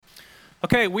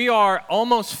Okay, we are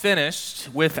almost finished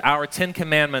with our Ten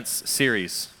Commandments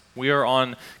series. We are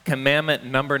on commandment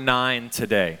number 9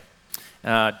 today.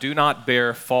 Do not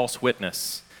bear false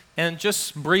witness. And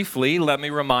just briefly, let me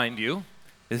remind you,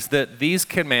 is that these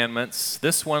commandments,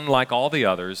 this one like all the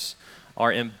others,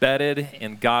 are embedded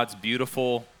in God's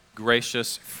beautiful,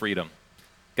 gracious freedom.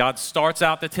 God starts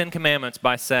out the Ten Commandments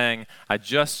by saying, I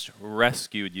just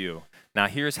rescued you. Now,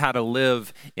 here's how to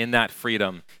live in that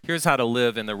freedom. Here's how to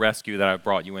live in the rescue that I've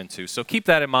brought you into. So keep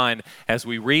that in mind as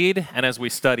we read and as we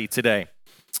study today.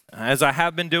 As I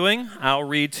have been doing, I'll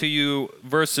read to you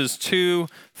verses 2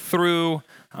 through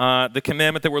the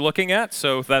commandment that we're looking at.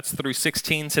 So that's through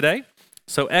 16 today.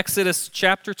 So Exodus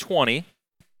chapter 20,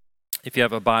 if you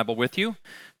have a Bible with you,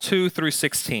 2 through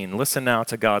 16. Listen now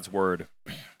to God's word.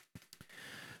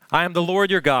 I am the Lord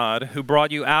your God, who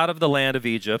brought you out of the land of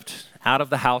Egypt, out of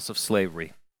the house of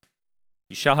slavery.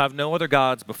 You shall have no other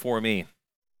gods before me.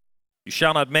 You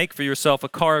shall not make for yourself a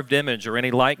carved image or any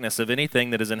likeness of anything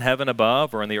that is in heaven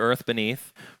above or in the earth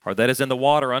beneath, or that is in the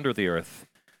water under the earth.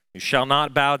 You shall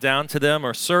not bow down to them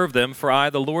or serve them, for I,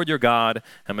 the Lord your God,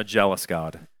 am a jealous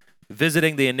God,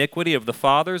 visiting the iniquity of the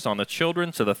fathers on the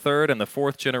children to the third and the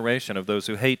fourth generation of those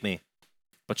who hate me,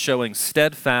 but showing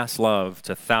steadfast love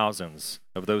to thousands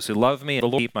of those who love me and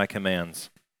will keep my commands.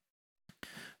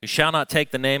 You shall not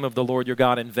take the name of the Lord your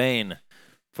God in vain,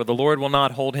 for the Lord will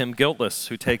not hold him guiltless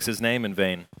who takes his name in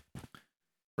vain.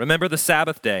 Remember the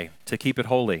Sabbath day to keep it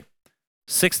holy.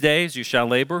 6 days you shall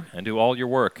labor and do all your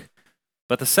work,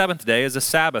 but the seventh day is a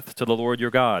Sabbath to the Lord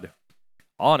your God.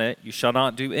 On it you shall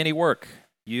not do any work,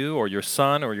 you or your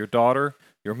son or your daughter,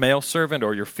 your male servant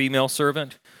or your female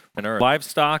servant, or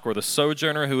livestock or the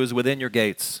sojourner who is within your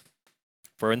gates.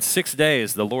 For in 6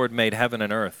 days the Lord made heaven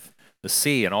and earth, the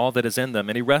sea and all that is in them,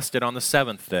 and he rested on the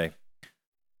seventh day.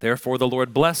 Therefore the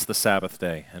Lord blessed the Sabbath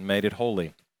day and made it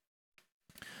holy.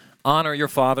 Honor your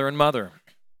father and mother,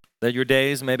 that your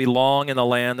days may be long in the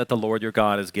land that the Lord your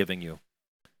God is giving you.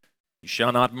 You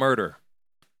shall not murder.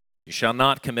 You shall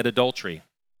not commit adultery.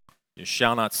 You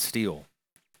shall not steal.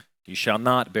 You shall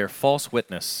not bear false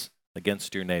witness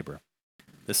against your neighbor.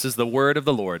 This is the word of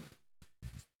the Lord.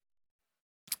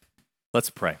 Let's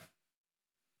pray.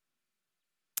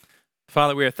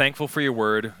 Father, we are thankful for your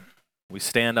word. We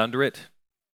stand under it.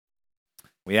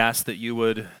 We ask that you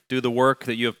would do the work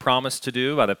that you have promised to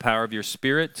do by the power of your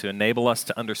Spirit to enable us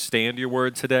to understand your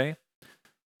word today.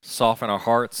 Soften our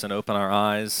hearts and open our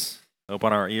eyes,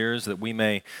 open our ears, that we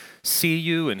may see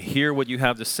you and hear what you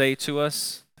have to say to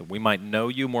us, that we might know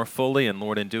you more fully, and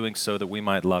Lord, in doing so, that we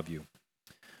might love you.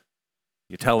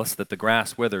 You tell us that the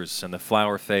grass withers and the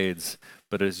flower fades,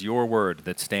 but it is your word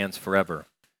that stands forever.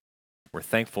 We're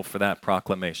thankful for that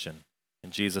proclamation.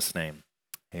 In Jesus' name,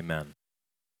 amen.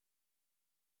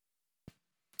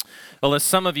 Well, as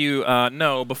some of you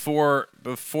know, before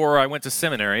I went to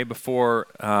seminary, before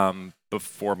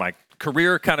my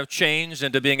career kind of changed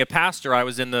into being a pastor, I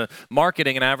was in the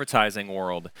marketing and advertising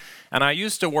world. And I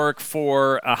used to work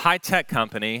for a high-tech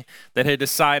company that had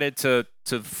decided to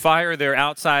fire their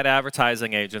outside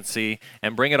advertising agency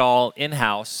and bring it all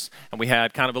in-house. And we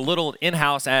had kind of a little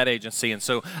in-house ad agency. And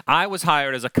so I was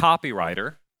hired as a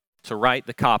copywriter to write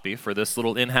the copy for this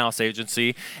little in-house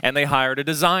agency. And they hired a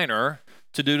designer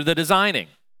to do the designing.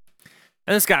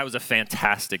 And this guy was a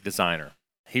fantastic designer.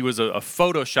 He was a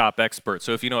Photoshop expert.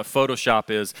 So if you know what Photoshop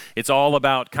is, it's all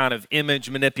about kind of image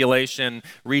manipulation,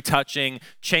 retouching,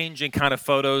 changing kind of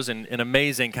photos in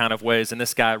amazing kind of ways. And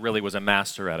this guy really was a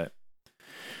master at it.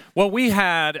 Well, we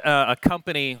had a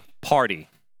company party.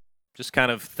 Just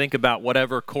kind of think about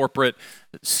whatever corporate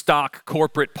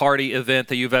party event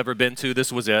that you've ever been to.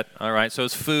 This was it, all right? So it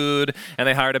was food, and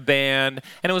they hired a band,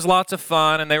 and it was lots of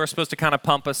fun, and they were supposed to kind of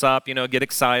pump us up, get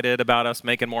excited about us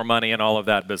making more money and all of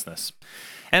that business.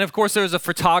 And of course, there was a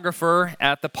photographer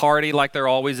at the party, like there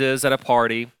always is at a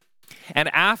party.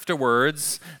 And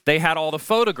afterwards, they had all the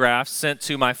photographs sent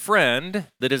to my friend,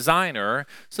 the designer,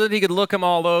 so that he could look them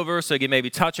all over, so he could maybe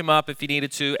touch them up if he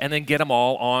needed to, and then get them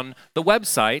all on the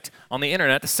website, on the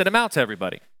internet, to send them out to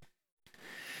everybody.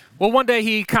 Well, one day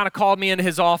he kind of called me into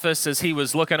his office as he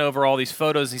was looking over all these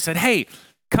photos. He said, hey,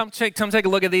 come take a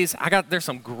look at these. There's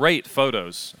some great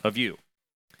photos of you.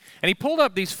 And he pulled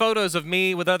up these photos of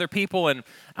me with other people, and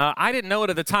I didn't know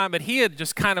it at the time, but he had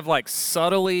just kind of like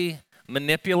subtly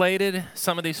manipulated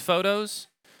some of these photos.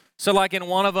 So like in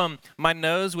one of them, my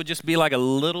nose would just be like a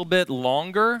little bit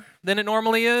longer than it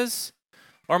normally is,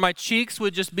 or my cheeks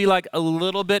would just be like a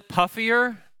little bit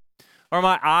puffier, or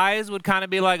my eyes would kind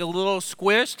of be like a little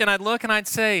squished, and I'd look and I'd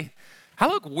say, I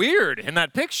look weird in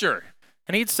that picture.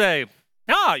 And he'd say,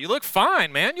 Ah, you look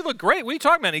fine, man. You look great. What are you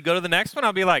talking about? And he'd go to the next one.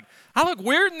 I'll be like, I look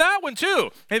weird in that one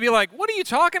too. He'd be like, what are you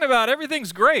talking about?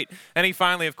 Everything's great. And he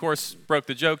finally, of course, broke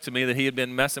the joke to me that he had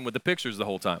been messing with the pictures the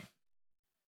whole time.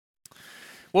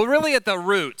 Well, really at the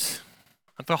root,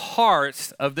 at the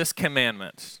heart of this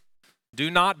commandment,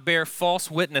 do not bear false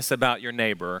witness about your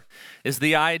neighbor, is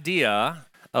the idea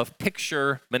of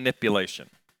picture manipulation.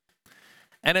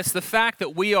 And it's the fact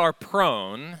that we are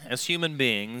prone, as human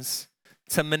beings,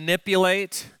 to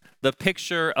manipulate the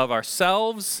picture of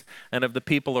ourselves and of the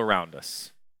people around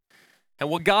us. And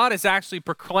what God is actually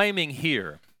proclaiming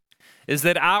here is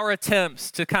that our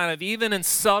attempts to kind of, even in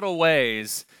subtle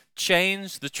ways,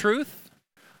 change the truth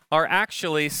are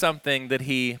actually something that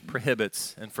he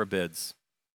prohibits and forbids.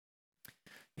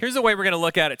 Here's the way we're going to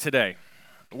look at it today.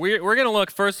 We're going to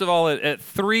look, first of all, at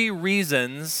 3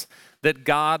 reasons that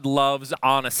God loves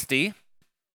honesty.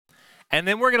 And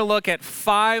then we're going to look at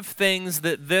 5 things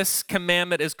that this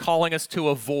commandment is calling us to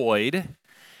avoid.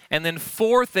 And then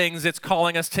 4 things it's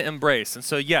calling us to embrace. And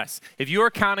so, yes, if you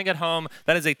are counting at home,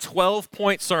 that is a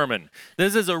 12-point sermon.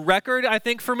 This is a record, I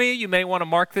think, for me. You may want to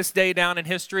mark this day down in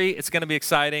history. It's going to be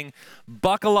exciting.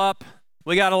 Buckle up.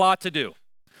 We got a lot to do.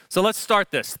 So let's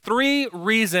start this. 3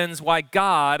 reasons why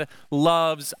God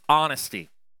loves honesty.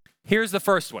 Here's the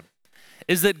first one,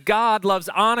 is that God loves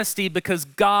honesty because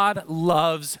God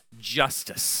loves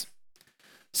justice.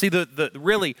 See,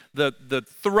 the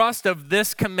thrust of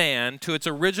this command to its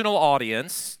original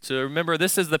audience, to remember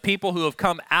this is the people who have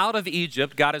come out of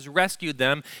Egypt. God has rescued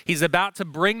them. He's about to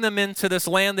bring them into this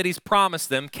land that he's promised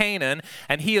them, Canaan,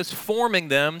 and he is forming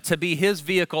them to be his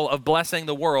vehicle of blessing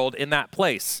the world in that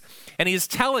place. And he's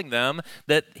telling them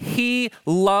that he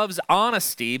loves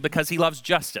honesty because he loves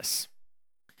justice.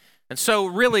 And so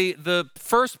really the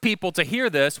first people to hear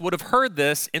this would have heard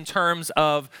this in terms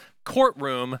of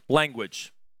courtroom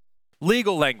language.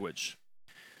 Legal language.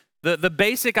 The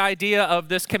basic idea of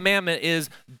this commandment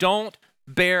is don't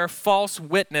bear false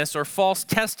witness or false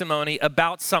testimony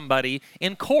about somebody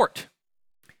in court.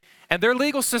 And their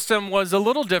legal system was a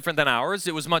little different than ours.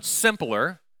 It was much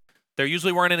simpler. There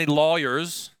usually weren't any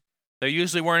lawyers. There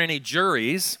usually weren't any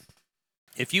juries.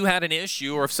 If you had an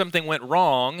issue or if something went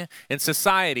wrong in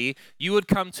society, you would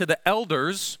come to the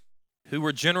elders, who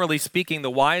were generally speaking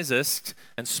the wisest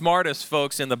and smartest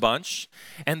folks in the bunch,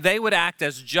 and they would act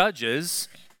as judges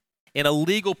in a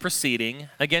legal proceeding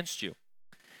against you.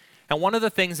 And one of the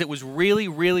things that was really,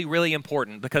 really, really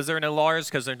important, because there are no lawyers,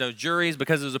 because there are no juries,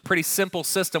 because it was a pretty simple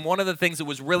system, one of the things that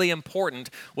was really important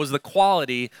was the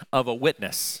quality of a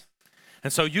witness.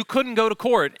 And so you couldn't go to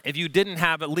court if you didn't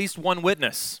have at least one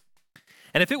witness.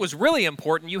 And if it was really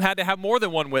important, you had to have more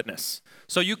than one witness.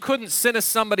 So you couldn't sentence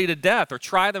somebody to death or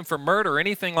try them for murder or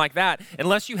anything like that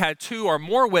unless you had 2 or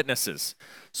more witnesses.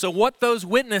 So what those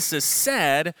witnesses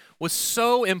said was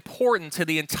so important to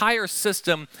the entire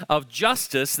system of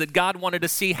justice that God wanted to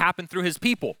see happen through his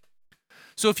people.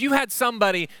 So if you had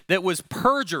somebody that was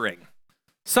perjuring,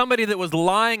 somebody that was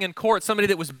lying in court, somebody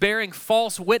that was bearing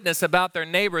false witness about their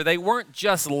neighbor, they weren't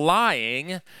just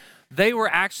lying, they were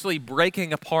actually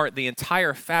breaking apart the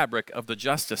entire fabric of the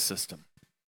justice system.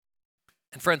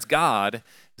 And friends, God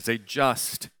is a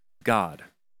just God.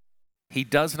 He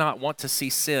does not want to see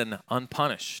sin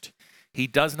unpunished. He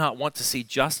does not want to see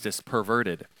justice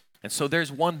perverted. And so there's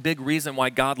one big reason why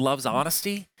God loves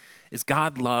honesty, is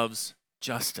God loves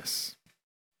justice.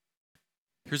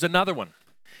 Here's another one,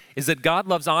 is that God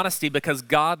loves honesty because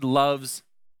God loves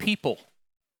people.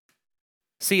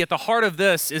 See, at the heart of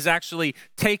this is actually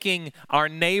taking our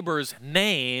neighbor's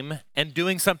name and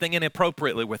doing something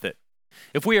inappropriately with it.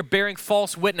 If we are bearing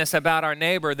false witness about our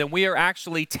neighbor, then we are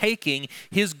actually taking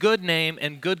his good name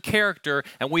and good character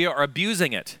and we are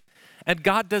abusing it. And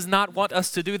God does not want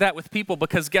us to do that with people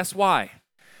because guess why?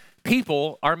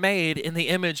 People are made in the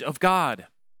image of God.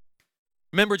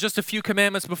 Remember, just a few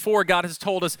commandments before, God has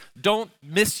told us, don't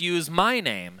misuse my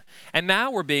name. And now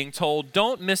we're being told,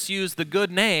 don't misuse the good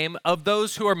name of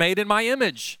those who are made in my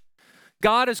image.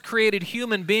 God has created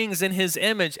human beings in his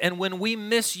image, and when we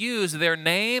misuse their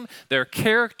name, their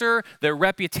character, their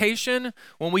reputation,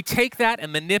 when we take that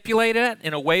and manipulate it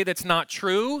in a way that's not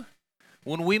true,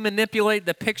 when we manipulate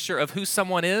the picture of who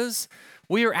someone is,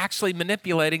 we are actually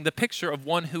manipulating the picture of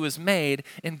one who is made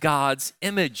in God's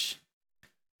image.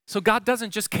 So God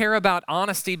doesn't just care about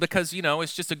honesty because,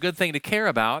 it's just a good thing to care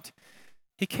about.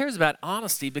 He cares about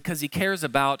honesty because he cares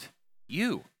about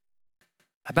you,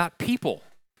 about people,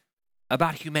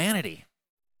 about humanity.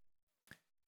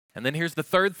 And then here's the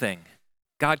third thing.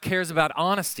 God cares about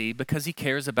honesty because he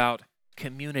cares about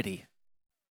community.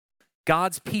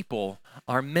 God's people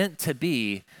are meant to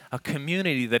be a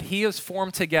community that he has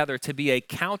formed together to be a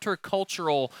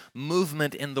countercultural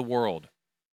movement in the world,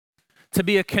 to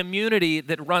be a community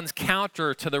that runs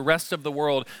counter to the rest of the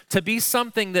world, to be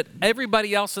something that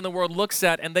everybody else in the world looks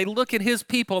at and they look at his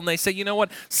people and they say, you know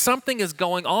what, something is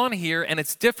going on here and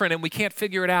it's different and we can't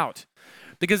figure it out.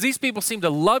 Because these people seem to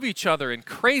love each other in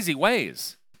crazy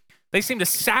ways. They seem to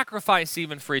sacrifice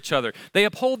even for each other. They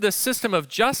uphold this system of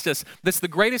justice that's the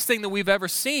greatest thing that we've ever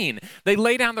seen. They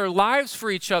lay down their lives for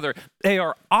each other. They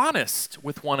are honest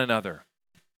with one another.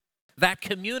 That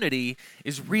community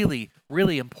is really,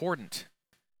 really important.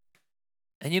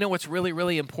 And you know what's really,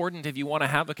 really important if you want to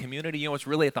have a community? You know what's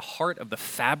really at the heart of the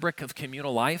fabric of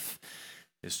communal life?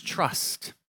 Is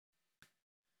trust.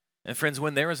 And friends,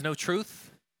 when there is no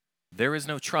truth, there is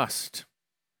no trust.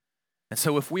 And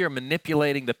so if we are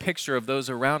manipulating the picture of those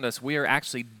around us, we are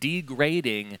actually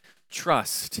degrading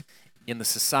trust in the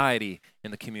society,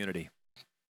 in the community.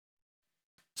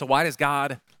 So why does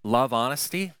God love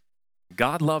honesty?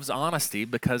 God loves honesty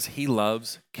because he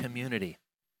loves community.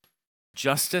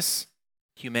 Justice,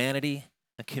 humanity,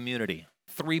 and community.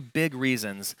 3 big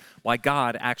reasons why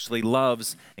God actually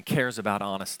loves and cares about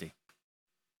honesty.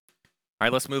 All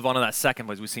right, let's move on to that second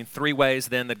place. We've seen 3 ways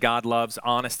then that God loves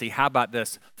honesty. How about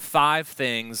this? 5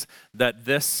 things that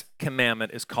this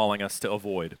commandment is calling us to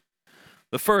avoid.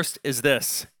 The first is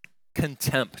this: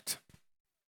 contempt.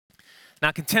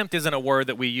 Now, contempt isn't a word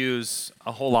that we use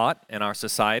a whole lot in our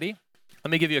society.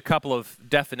 Let me give you a couple of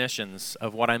definitions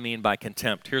of what I mean by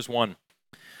contempt. Here's one: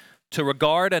 to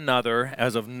regard another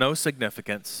as of no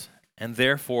significance and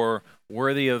therefore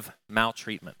worthy of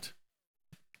maltreatment.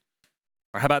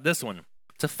 Or how about this one?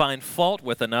 To find fault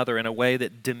with another in a way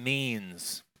that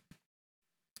demeans.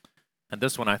 And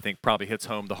this one I think probably hits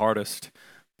home the hardest.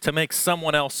 To make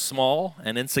someone else small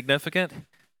and insignificant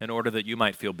in order that you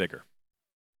might feel bigger.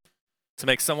 To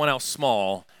make someone else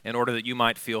small in order that you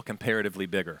might feel comparatively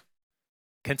bigger.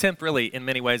 Contempt really, in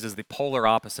many ways, is the polar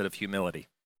opposite of humility,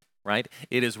 right?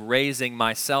 It is raising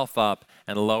myself up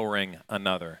and lowering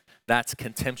another. That's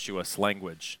contemptuous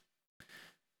language.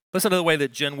 Listen to the way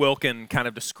that Jen Wilkin kind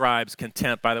of describes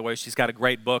contempt. By the way, she's got a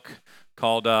great book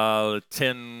called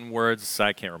 10 Words.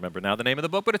 I can't remember now the name of the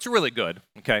book, but it's really good,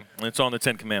 okay? And it's on the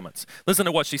 10 Commandments. Listen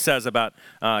to what she says about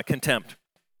contempt.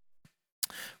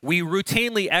 We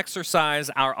routinely exercise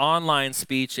our online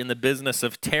speech in the business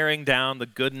of tearing down the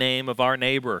good name of our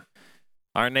neighbor,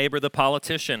 the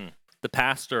politician, the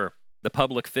pastor, the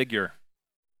public figure.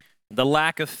 The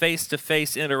lack of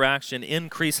face-to-face interaction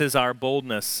increases our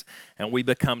boldness, and we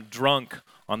become drunk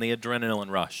on the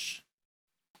adrenaline rush.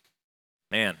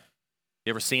 Man,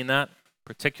 you ever seen that?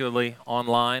 Particularly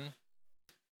online,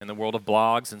 in the world of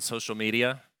blogs and social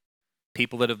media?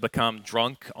 People that have become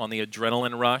drunk on the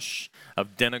adrenaline rush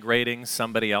of denigrating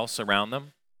somebody else around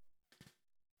them.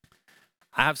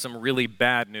 I have some really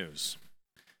bad news.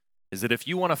 Is that if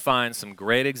you want to find some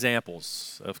great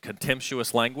examples of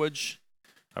contemptuous language,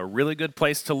 a really good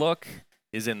place to look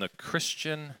is in the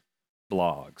Christian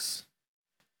blogs.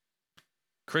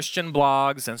 Christian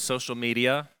blogs and social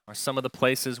media are some of the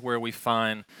places where we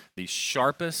find the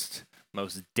sharpest,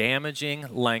 most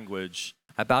damaging language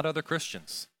about other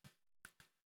Christians.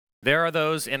 There are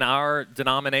those in our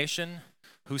denomination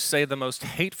who say the most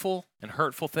hateful and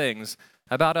hurtful things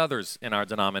about others in our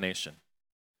denomination.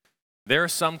 There are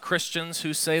some Christians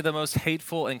who say the most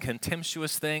hateful and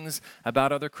contemptuous things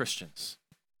about other Christians.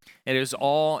 It is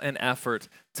all an effort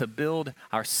to build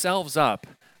ourselves up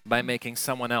by making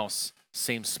someone else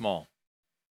seem small.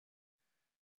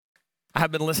 I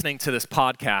have been listening to this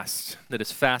podcast that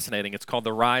is fascinating. It's called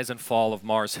The Rise and Fall of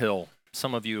Mars Hill.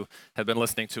 Some of you have been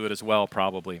listening to it as well,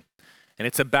 probably. And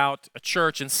it's about a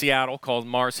church in Seattle called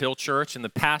Mars Hill Church, and the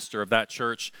pastor of that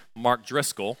church, Mark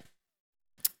Driscoll.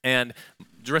 And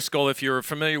Driscoll, if you're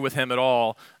familiar with him at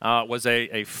all, was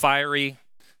a fiery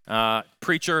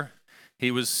preacher.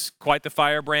 He was quite the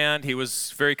firebrand. He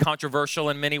was very controversial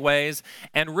in many ways,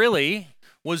 and really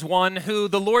was one who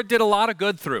the Lord did a lot of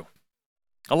good through.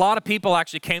 A lot of people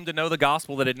actually came to know the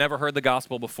gospel that had never heard the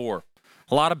gospel before.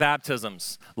 A lot of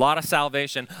baptisms, a lot of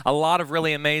salvation, a lot of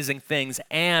really amazing things,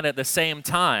 and at the same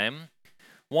time,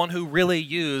 one who really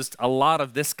used a lot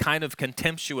of this kind of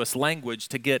contemptuous language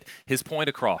to get his point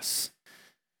across.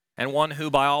 And one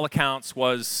who, by all accounts,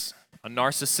 was a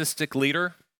narcissistic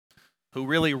leader who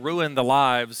really ruined the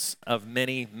lives of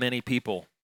many, many people.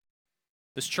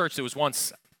 This church that was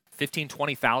once 15,000,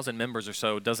 20,000 members or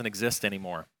so doesn't exist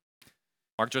anymore.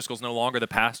 Mark Driscoll's no longer the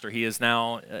pastor. He is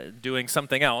now doing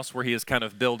something else where he is kind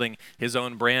of building his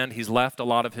own brand. He's left a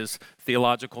lot of his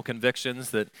theological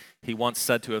convictions that he once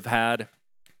said to have had.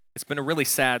 It's been a really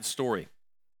sad story.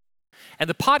 And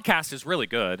the podcast is really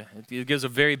good. It gives a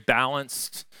very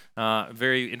balanced,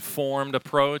 very informed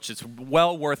approach. It's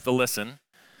well worth the listen.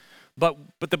 But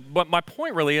my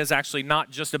point really is actually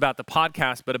not just about the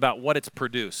podcast, but about what it's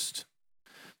produced.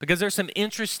 Because there's some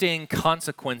interesting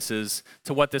consequences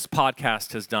to what this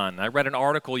podcast has done. I read an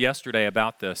article yesterday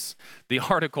about this. The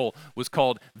article was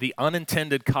called "The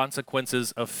Unintended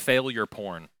Consequences of Failure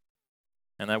Porn."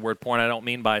 And that word porn I don't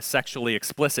mean by sexually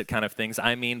explicit kind of things.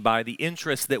 I mean by the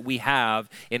interest that we have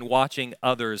in watching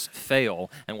others fail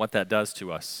and what that does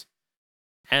to us.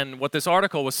 And what this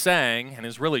article was saying, and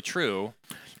is really true,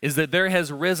 is that there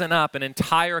has risen up an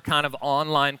entire kind of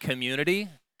online community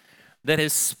that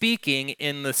is speaking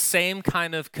in the same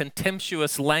kind of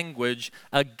contemptuous language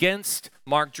against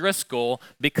Mark Driscoll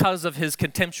because of his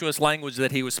contemptuous language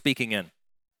that he was speaking in.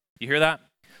 You hear that?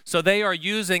 So they are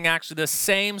using actually the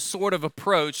same sort of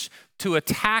approach to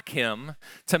attack him,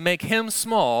 to make him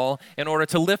small in order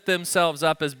to lift themselves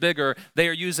up as bigger. They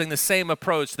are using the same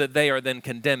approach that they are then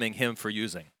condemning him for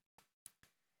using.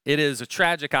 It is a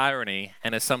tragic irony,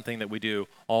 and it's something that we do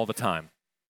all the time.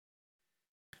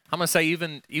 I'm going to say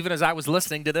even as I was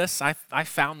listening to this, I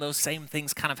found those same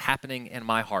things kind of happening in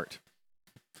my heart.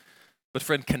 But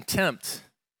friend, contempt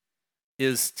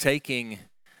is taking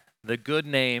the good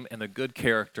name and the good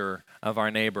character of our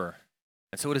neighbor,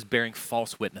 and so it is bearing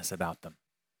false witness about them.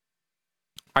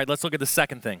 All right, let's look at the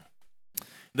second thing.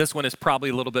 This one is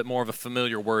probably a little bit more of a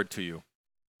familiar word to you.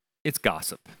 It's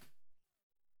gossip.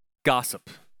 Gossip.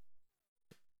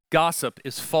 Gossip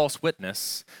is false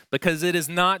witness because it is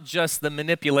not just the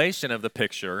manipulation of the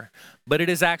picture, but it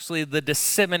is actually the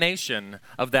dissemination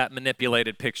of that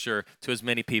manipulated picture to as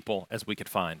many people as we could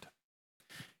find.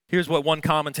 Here's what one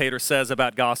commentator says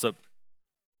about gossip.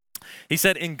 He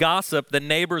said, in gossip, the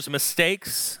neighbor's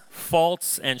mistakes,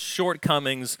 faults, and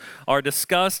shortcomings are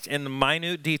discussed in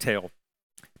minute detail.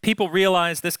 People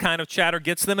realize this kind of chatter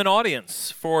gets them an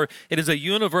audience, for it is a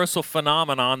universal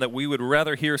phenomenon that we would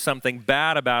rather hear something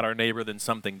bad about our neighbor than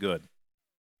something good.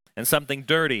 And something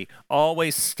dirty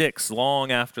always sticks long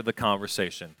after the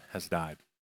conversation has died.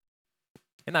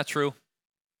 Isn't that true?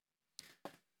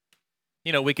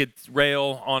 You know, we could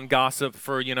rail on gossip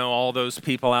for, all those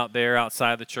people out there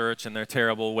outside the church and their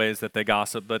terrible ways that they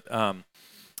gossip. But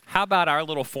how about our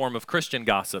little form of Christian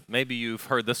gossip? Maybe you've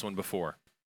heard this one before.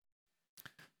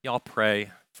 Y'all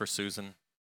pray for Susan,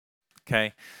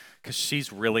 okay? Because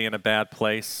she's really in a bad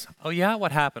place. Oh, yeah?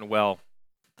 What happened? Well,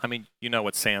 you know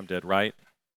what Sam did, right?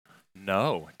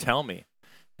 No, tell me.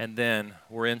 And then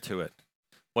we're into it.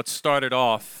 What started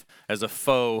off as a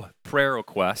faux prayer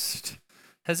request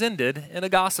has ended in a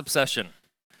gossip session.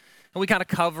 And we kind of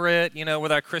cover it,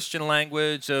 with our Christian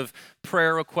language of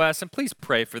prayer requests. And please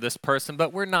pray for this person,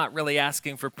 but we're not really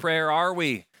asking for prayer, are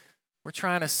we? We're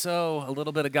trying to sow a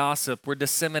little bit of gossip. We're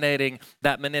disseminating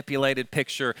that manipulated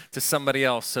picture to somebody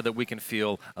else so that we can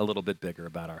feel a little bit bigger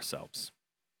about ourselves.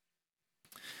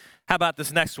 How about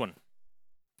this next one?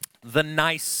 The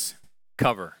nice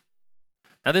cover.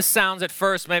 Now, this sounds at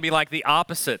first maybe like the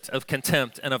opposite of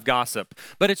contempt and of gossip,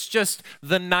 but it's just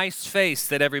the nice face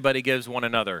that everybody gives one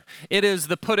another. It is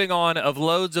the putting on of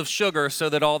loads of sugar so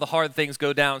that all the hard things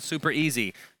go down super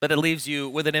easy, but it leaves you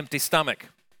with an empty stomach.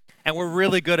 And we're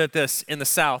really good at this in the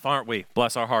South, aren't we?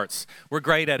 Bless our hearts. We're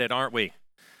great at it, aren't we?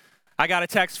 I got a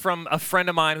text from a friend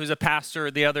of mine who's a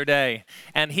pastor the other day,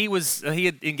 and he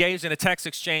had engaged in a text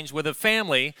exchange with a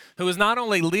family who was not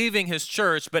only leaving his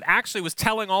church, but actually was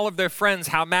telling all of their friends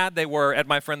how mad they were at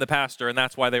my friend the pastor, and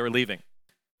that's why they were leaving.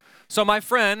 So my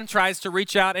friend tries to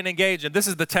reach out and engage, and this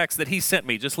is the text that he sent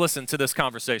me. Just listen to this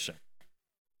conversation.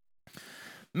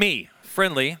 Me,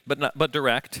 friendly but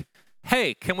direct.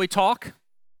 Hey, can we talk?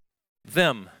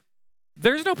 Them.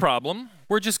 There's no problem.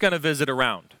 We're just going to visit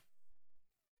around.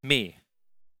 Me.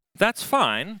 That's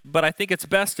fine, but I think it's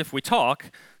best if we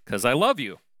talk because I love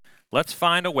you. Let's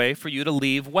find a way for you to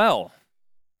leave well.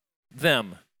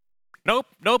 Them. Nope,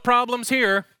 no problems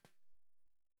here.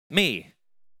 Me.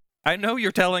 I know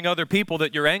you're telling other people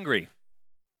that you're angry.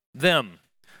 Them.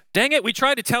 Dang it, we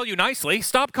tried to tell you nicely.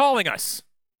 Stop calling us.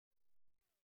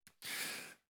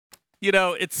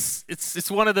 It's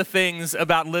one of the things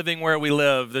about living where we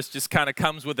live. This just kind of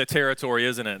comes with the territory,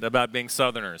 isn't it, about being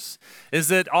Southerners, is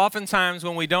that oftentimes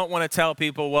when we don't want to tell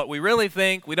people what we really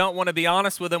think, we don't want to be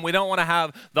honest with them, we don't want to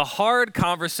have the hard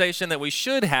conversation that we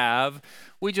should have,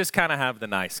 we just kind of have the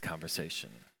nice conversation.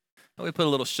 And we put a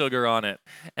little sugar on it,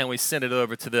 and we send it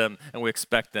over to them, and we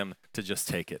expect them to just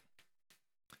take it.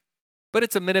 But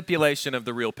it's a manipulation of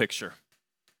the real picture.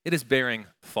 It is bearing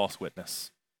false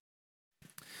witness.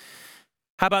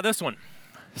 How about this one?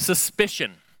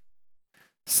 Suspicion.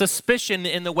 suspicion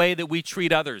in the way that we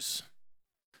treat others.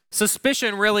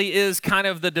 Suspicion really is kind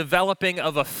of the developing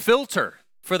of a filter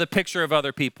for the picture of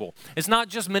other people. It's not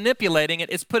just manipulating it,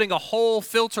 it's putting a whole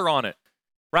filter on it.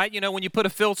 Right? You know, when you put a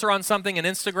filter on something in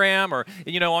Instagram or,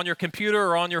 on your computer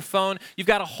or on your phone, you've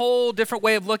got a whole different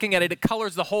way of looking at it. It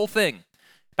colors the whole thing.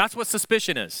 That's what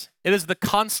suspicion is. It is the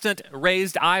constant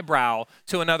raised eyebrow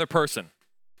to another person.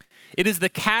 It is the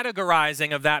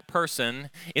categorizing of that person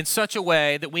in such a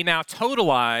way that we now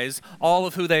totalize all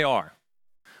of who they are.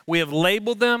 We have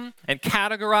labeled them and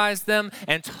categorized them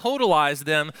and totalized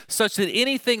them such that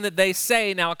anything that they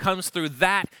say now comes through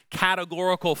that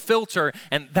categorical filter,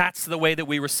 and that's the way that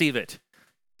we receive it,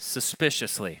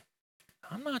 suspiciously.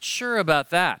 I'm not sure about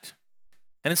that.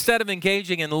 And instead of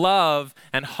engaging in love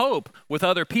and hope with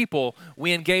other people,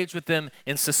 we engage with them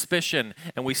in suspicion,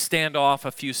 and we stand off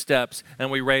a few steps,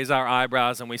 and we raise our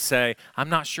eyebrows, and we say, I'm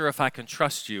not sure if I can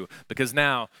trust you, because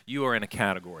now you are in a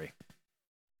category.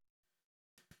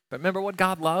 But remember what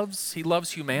God loves? He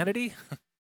loves humanity.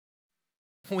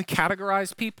 When we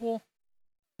categorize people,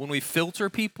 when we filter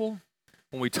people,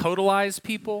 when we totalize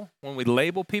people, when we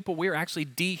label people, we are actually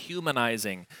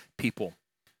dehumanizing people.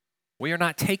 We are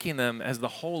not taking them as the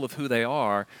whole of who they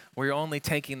are. We're only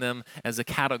taking them as a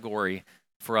category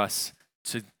for us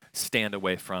to stand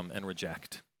away from and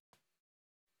reject.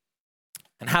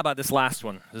 And how about this last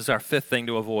one? This is our fifth thing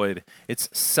to avoid. It's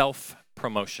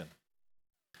self-promotion.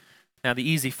 Now, the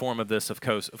easy form of this, of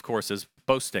course, is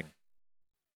boasting.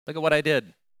 Look at what I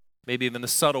did. Maybe even the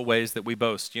subtle ways that we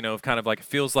boast, of kind of like, it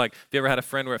feels like, have you ever had a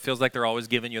friend where it feels like they're always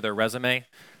giving you their resume?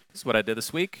 This is what I did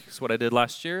this week. This is what I did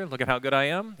last year. Look at how good I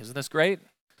am. Isn't this great?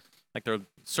 Like they're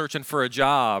searching for a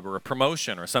job or a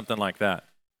promotion or something like that.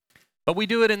 But we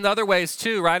do it in other ways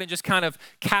too, right? And just kind of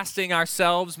casting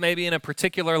ourselves maybe in a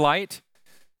particular light.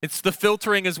 It's the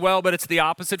filtering as well, but it's the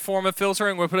opposite form of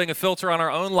filtering. We're putting a filter on our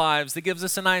own lives that gives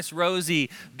us a nice, rosy,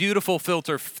 beautiful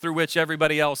filter through which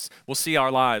everybody else will see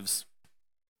our lives.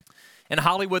 In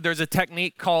Hollywood, there's a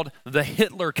technique called the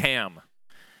Hitler cam.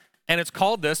 And it's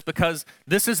called this because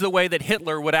this is the way that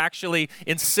Hitler would actually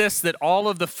insist that all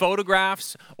of the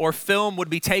photographs or film would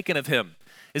be taken of him,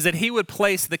 is that he would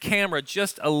place the camera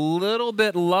just a little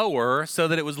bit lower so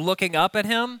that it was looking up at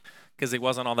him, because he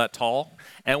wasn't all that tall.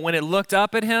 And when it looked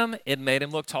up at him, it made him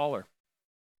look taller,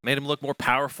 made him look more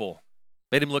powerful,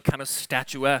 made him look kind of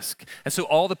statuesque. And so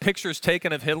all the pictures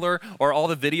taken of Hitler or all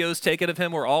the videos taken of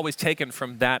him were always taken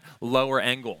from that lower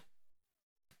angle.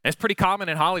 And it's pretty common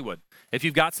in Hollywood. If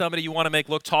you've got somebody you want to make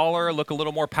look taller, look a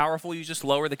little more powerful, you just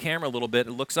lower the camera a little bit,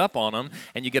 it looks up on them,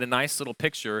 and you get a nice little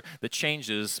picture that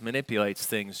changes, manipulates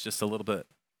things just a little bit.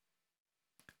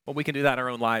 Well, we can do that in our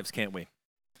own lives, can't we?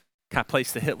 Kind of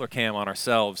place the Hitler cam on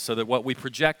ourselves so that what we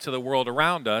project to the world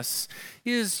around us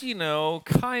is,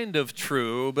 kind of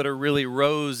true, but a really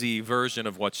rosy version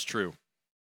of what's true.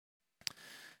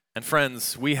 And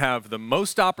friends, we have the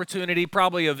most opportunity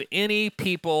probably of any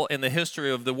people in the history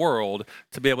of the world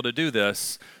to be able to do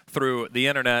this through the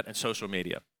internet and social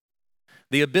media.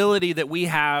 The ability that we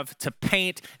have to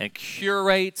paint and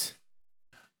curate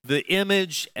the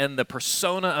image and the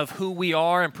persona of who we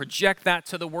are and project that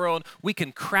to the world, we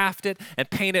can craft it and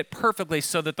paint it perfectly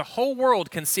so that the whole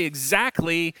world can see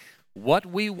exactly what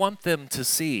we want them to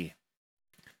see.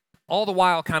 All the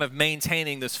while kind of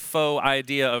maintaining this faux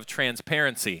idea of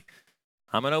transparency.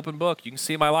 I'm an open book. You can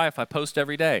see my life. I post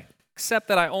every day, except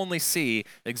that I only see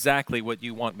exactly what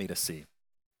you want me to see.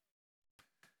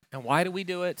 And why do we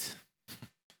do it?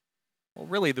 Well,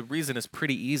 really, the reason is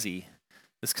pretty easy.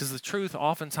 It's because the truth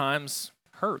oftentimes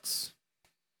hurts.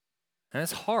 And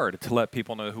it's hard to let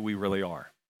people know who we really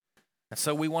are. And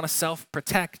so we want to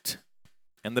self-protect.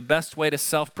 And the best way to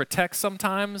self-protect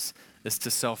sometimes is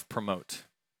to self-promote.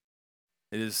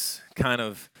 It is kind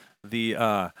of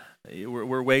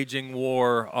we're waging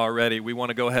war already. We want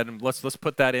to go ahead and let's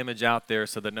put that image out there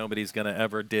so that nobody's going to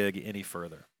ever dig any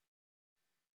further.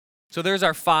 So there's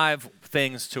our 5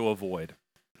 things to avoid.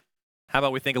 How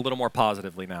about we think a little more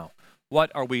positively now?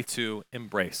 What are we to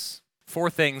embrace? 4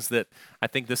 things that I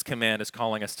think this command is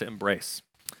calling us to embrace.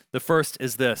 The first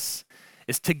is this,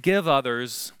 is to give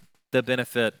others the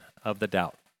benefit of the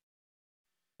doubt.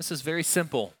 This is very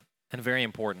simple and very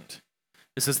important.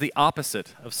 This is the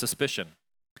opposite of suspicion.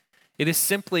 It is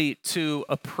simply to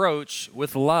approach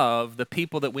with love the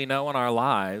people that we know in our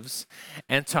lives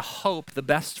and to hope the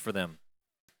best for them.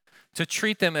 To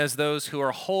treat them as those who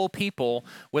are whole people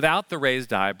without the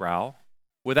raised eyebrow,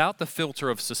 without the filter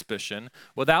of suspicion,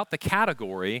 without the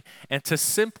category, and to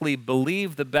simply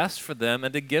believe the best for them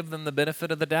and to give them the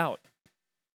benefit of the doubt.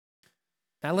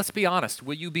 Now, let's be honest.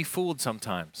 Will you be fooled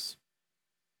sometimes?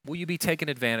 Will you be taken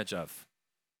advantage of?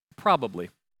 Probably.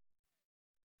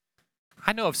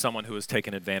 I know of someone who is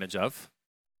taken advantage of.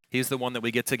 He's the one that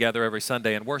we get together every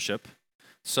Sunday and worship.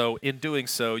 So in doing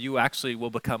so, you actually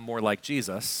will become more like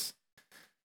Jesus.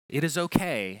 It is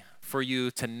okay for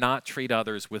you to not treat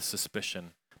others with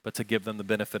suspicion, but to give them the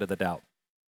benefit of the doubt.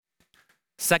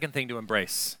 Second thing to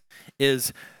embrace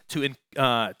is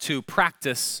to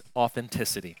practice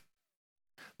authenticity.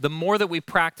 The more that we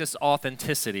practice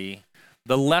authenticity,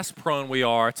 the less prone we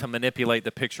are to manipulate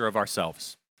the picture of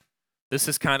ourselves. This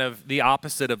is kind of the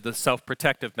opposite of the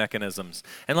self-protective mechanisms.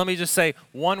 And let me just say,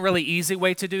 one really easy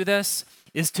way to do this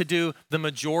is to do the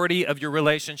majority of your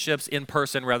relationships in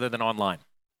person rather than online.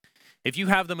 If you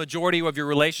have the majority of your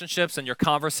relationships and your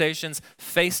conversations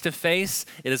face-to-face,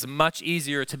 it is much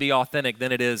easier to be authentic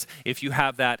than it is if you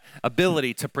have that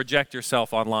ability to project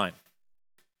yourself online.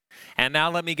 And now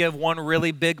let me give one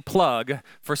really big plug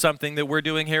for something that we're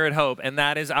doing here at Hope, and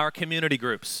that is our community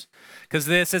groups. Because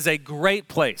this is a great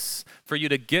place for you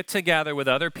to get together with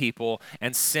other people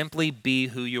and simply be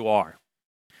who you are.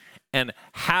 And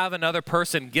have another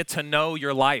person get to know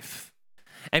your life.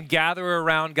 And gather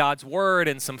around God's word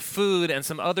and some food and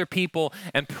some other people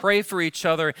and pray for each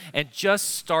other and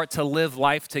just start to live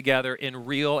life together in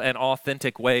real and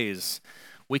authentic ways.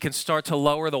 We can start to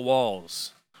lower the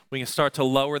walls. We can start to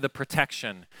lower the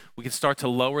protection. We can start to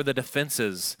lower the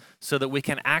defenses so that we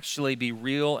can actually be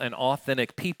real and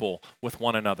authentic people with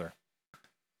one another.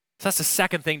 So that's the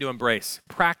second thing to embrace.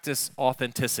 Practice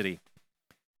authenticity.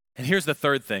 And here's the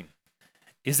third thing,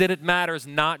 is that it matters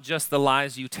not just the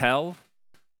lies you tell,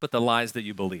 but the lies that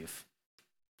you believe.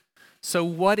 So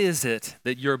what is it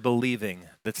that you're believing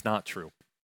that's not true?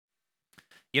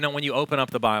 You know, when you open up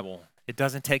the Bible, it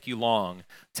doesn't take you long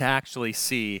to actually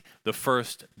see the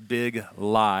first big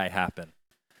lie happen.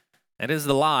 It is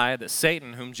the lie that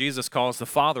Satan, whom Jesus calls the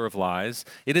father of lies,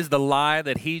 it is the lie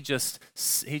that he just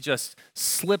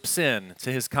slips in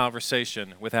to his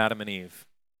conversation with Adam and Eve.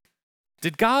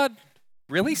 Did God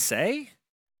really say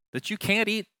that you can't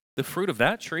eat the fruit of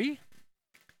that tree?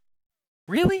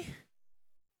 Really?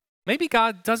 Maybe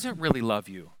God doesn't really love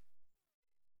you.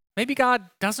 Maybe God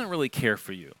doesn't really care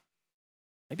for you.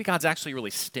 Maybe God's actually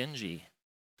really stingy.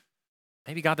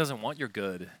 Maybe God doesn't want your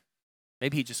good.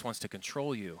 Maybe he just wants to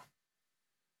control you.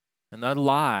 And that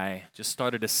lie just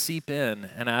started to seep in,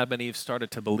 and Adam and Eve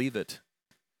started to believe it.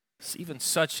 It's even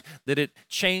such that it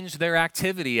changed their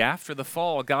activity after the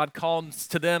fall. God calls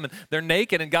to them, and they're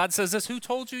naked, and God says this, "Who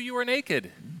told you you were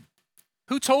naked?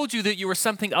 Who told you that you were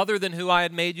something other than who I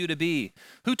had made you to be?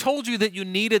 Who told you that you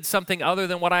needed something other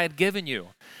than what I had given you?"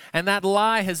 And that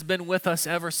lie has been with us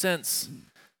ever since.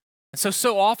 And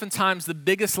so oftentimes the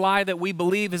biggest lie that we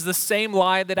believe is the same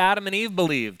lie that Adam and Eve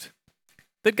believed.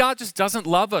 That God just doesn't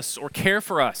love us or care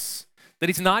for us. That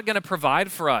he's not going to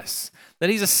provide for us. That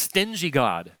he's a stingy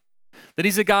God. That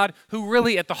he's a God who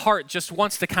really at the heart just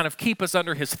wants to kind of keep us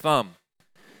under his thumb.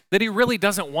 That he really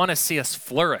doesn't want to see us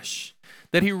flourish.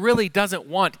 That he really doesn't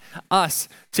want us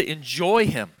to enjoy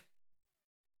him.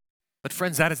 But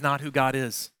friends, that is not who God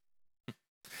is.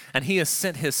 And he has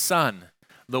sent his son,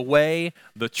 the way,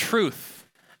 the truth,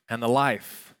 and the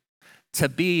life, to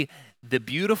be the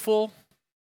beautiful,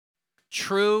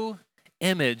 true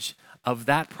image of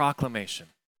that proclamation.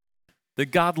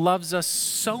 That God loves us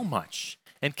so much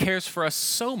and cares for us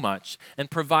so much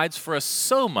and provides for us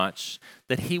so much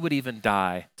that he would even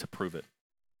die to prove it.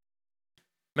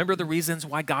 Remember the reasons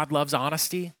why God loves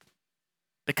honesty?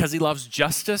 Because he loves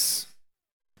justice.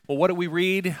 Well, what do we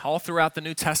read all throughout the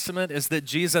New Testament is that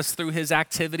Jesus, through his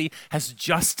activity, has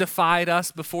justified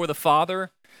us before the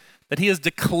Father, that he has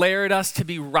declared us to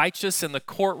be righteous in the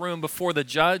courtroom before the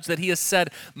judge, that he has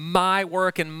said, my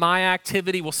work and my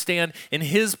activity will stand in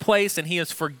his place, and he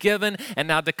is forgiven and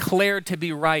now declared to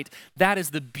be right. That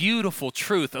is the beautiful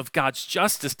truth of God's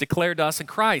justice declared to us in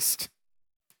Christ.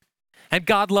 And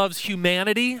God loves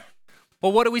humanity.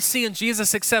 Well, what do we see in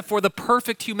Jesus except for the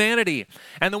perfect humanity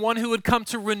and the one who would come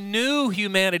to renew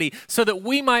humanity so that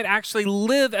we might actually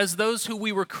live as those who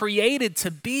we were created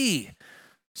to be,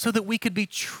 so that we could be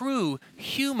true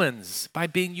humans by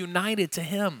being united to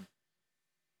him.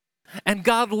 And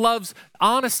God loves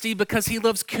honesty because he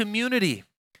loves community.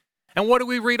 And what do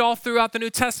we read all throughout the New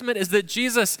Testament is that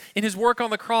Jesus, in his work on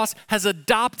the cross, has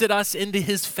adopted us into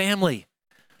his family.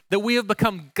 That we have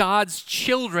become God's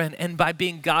children, and by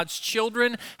being God's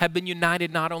children, have been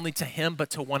united not only to him, but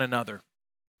to one another.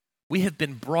 We have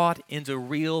been brought into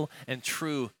real and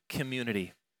true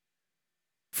community.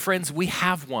 Friends, we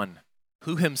have one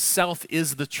who himself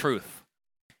is the truth,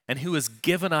 and who has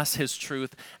given us his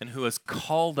truth, and who has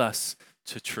called us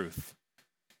to truth,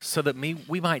 so that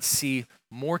we might see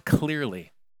more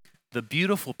clearly the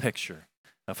beautiful picture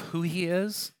of who he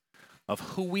is, of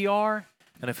who we are,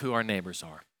 and of who our neighbors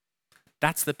are.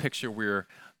 That's the picture we're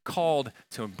called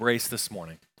to embrace this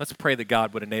morning. Let's pray that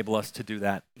God would enable us to do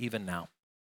that even now.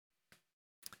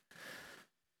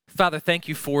 Father, thank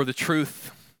you for the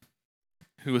truth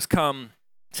who has come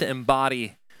to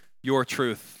embody your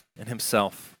truth in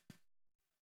himself.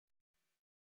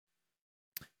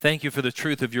 Thank you for the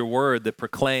truth of your word that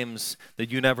proclaims that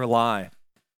you never lie.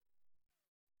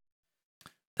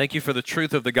 Thank you for the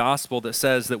truth of the gospel that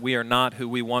says that we are not who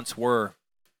we once were,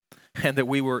 and that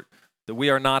we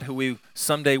are not who we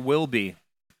someday will be.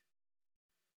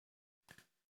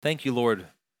 Thank you, Lord,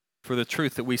 for the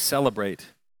truth that we celebrate,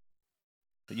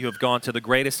 that you have gone to the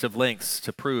greatest of lengths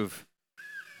to prove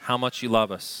how much you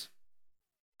love us.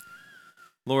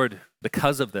 Lord,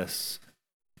 because of this,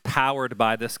 powered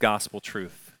by this gospel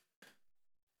truth,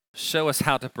 show us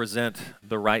how to present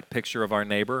the right picture of our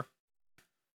neighbor.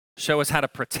 Show us how to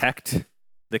protect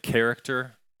the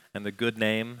character and the good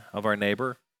name of our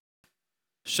neighbor.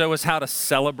 Show us how to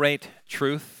celebrate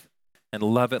truth and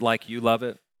love it like you love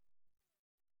it.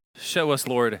 Show us,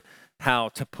 Lord, how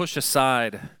to push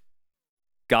aside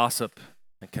gossip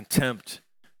and contempt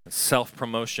and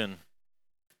self-promotion.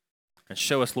 And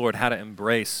show us, Lord, how to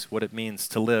embrace what it means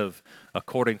to live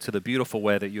according to the beautiful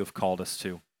way that you have called us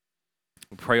to.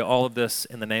 We pray all of this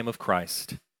in the name of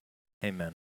Christ.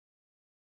 Amen.